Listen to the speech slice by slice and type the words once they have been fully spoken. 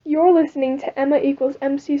You're listening to Emma equals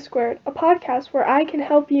MC squared, a podcast where I can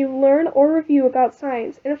help you learn or review about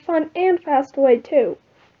science in a fun and fast way too.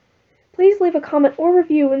 Please leave a comment or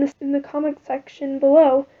review in the comment section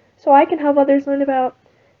below so I can help others learn about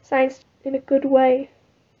science in a good way.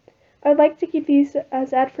 I'd like to keep these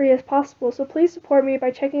as ad-free as possible, so please support me by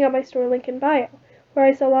checking out my store link in bio, where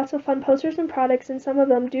I sell lots of fun posters and products, and some of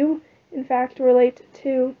them do, in fact, relate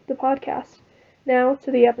to the podcast. Now, to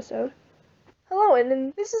the episode. Hello,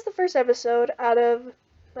 and this is the first episode out of,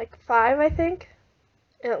 5, I think,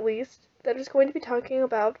 at least, that is going to be talking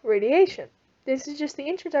about radiation. This is just the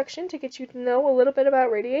introduction to get you to know a little bit about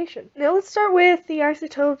radiation. Now let's start with the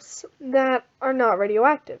isotopes that are not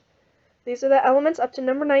radioactive. These are the elements up to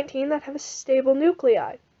number 19 that have a stable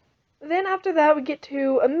nuclei. Then after that we get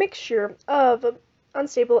to a mixture of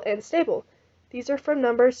unstable and stable. These are from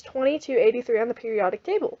numbers 20 to 83 on the periodic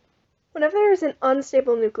table. Whenever there is an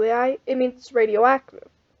unstable nuclei, it means it's radioactive.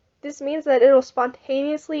 This means that it'll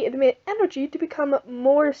spontaneously emit energy to become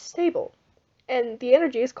more stable, and the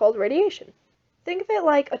energy is called radiation. Think of it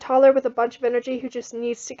like a toddler with a bunch of energy who just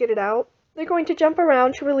needs to get it out. They're going to jump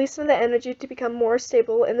around to release some of the energy to become more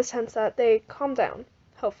stable in the sense that they calm down,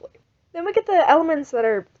 hopefully. Then we get the elements that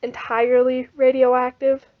are entirely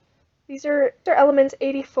radioactive. These are elements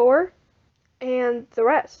 84 and the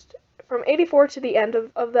rest, from 84 to the end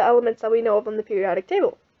of the elements that we know of on the periodic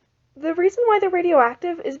table. The reason why they're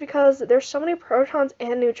radioactive is because there's so many protons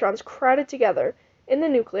and neutrons crowded together in the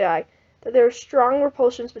nuclei that there are strong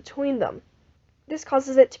repulsions between them. This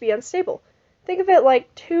causes it to be unstable. Think of it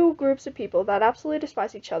like two groups of people that absolutely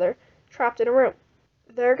despise each other trapped in a room.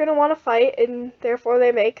 They're going to want to fight, and therefore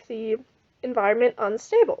they make the environment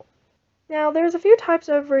unstable. Now, there's a few types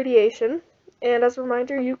of radiation, and as a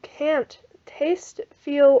reminder, you can't taste,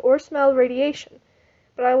 feel, or smell radiation,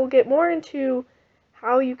 but I will get more into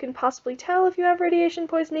how you can possibly tell if you have radiation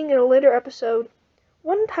poisoning in a later episode.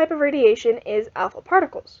 One type of radiation is alpha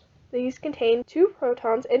particles. These contain 2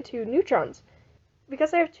 protons and 2 neutrons. Because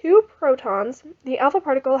they have 2 protons, the alpha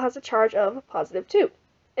particle has a charge of positive 2.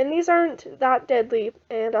 And these aren't that deadly,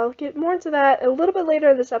 and I'll get more into that a little bit later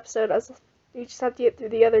in this episode, as you just have to get through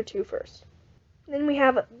the other 2 first. Then we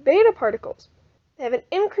have beta particles. They have an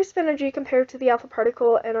increased energy compared to the alpha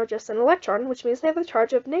particle and are just an electron, which means they have a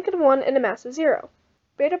charge of -1 and a mass of 0.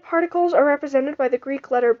 Beta particles are represented by the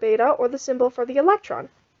Greek letter beta, or the symbol for the electron.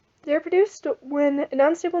 They are produced when an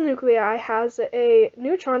unstable nuclei has a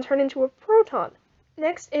neutron turn into a proton.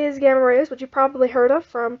 Next is gamma rays, which you've probably heard of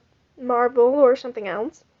from Marvel or something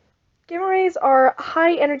else. Gamma rays are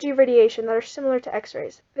high-energy radiation that are similar to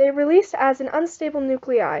X-rays. They are released as an unstable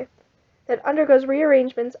nuclei that undergoes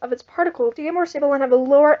rearrangements of its particles to get more stable and have a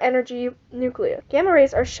lower-energy nucleus. Gamma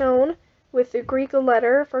rays are shown with the Greek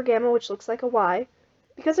letter for gamma, which looks like a Y.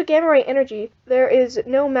 Because of gamma ray energy, there is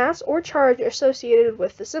no mass or charge associated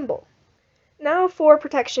with the symbol. Now for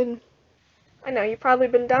protection. I know, you've probably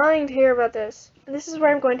been dying to hear about this. And this is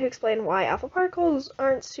where I'm going to explain why alpha particles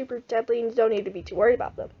aren't super deadly and you don't need to be too worried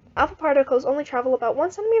about them. Alpha particles only travel about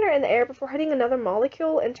 1 centimeter in the air before hitting another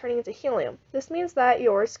molecule and turning into helium. This means that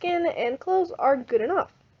your skin and clothes are good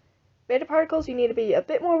enough. Beta particles you need to be a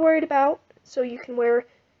bit more worried about, so you can wear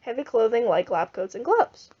heavy clothing like lab coats and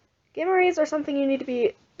gloves. Gamma rays are something you need to be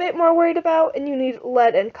a bit more worried about, and you need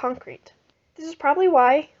lead and concrete. This is probably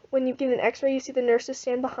why when you get an X-ray you see the nurses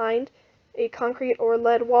stand behind a concrete or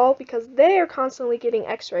lead wall, because they are constantly getting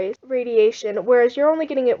X-rays, radiation, whereas you're only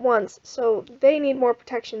getting it once, so they need more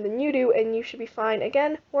protection than you do, and you should be fine.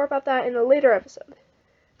 Again, more about that in a later episode.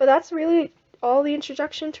 But that's really all the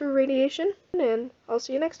introduction to radiation, and I'll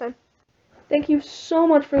see you next time. Thank you so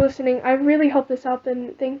much for listening. I really hope this helped,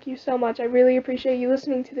 and thank you so much. I really appreciate you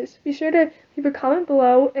listening to this. Be sure to leave a comment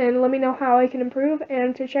below and let me know how I can improve,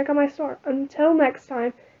 and to check out my store. Until next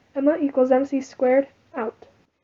time, Emma equals MC squared, out.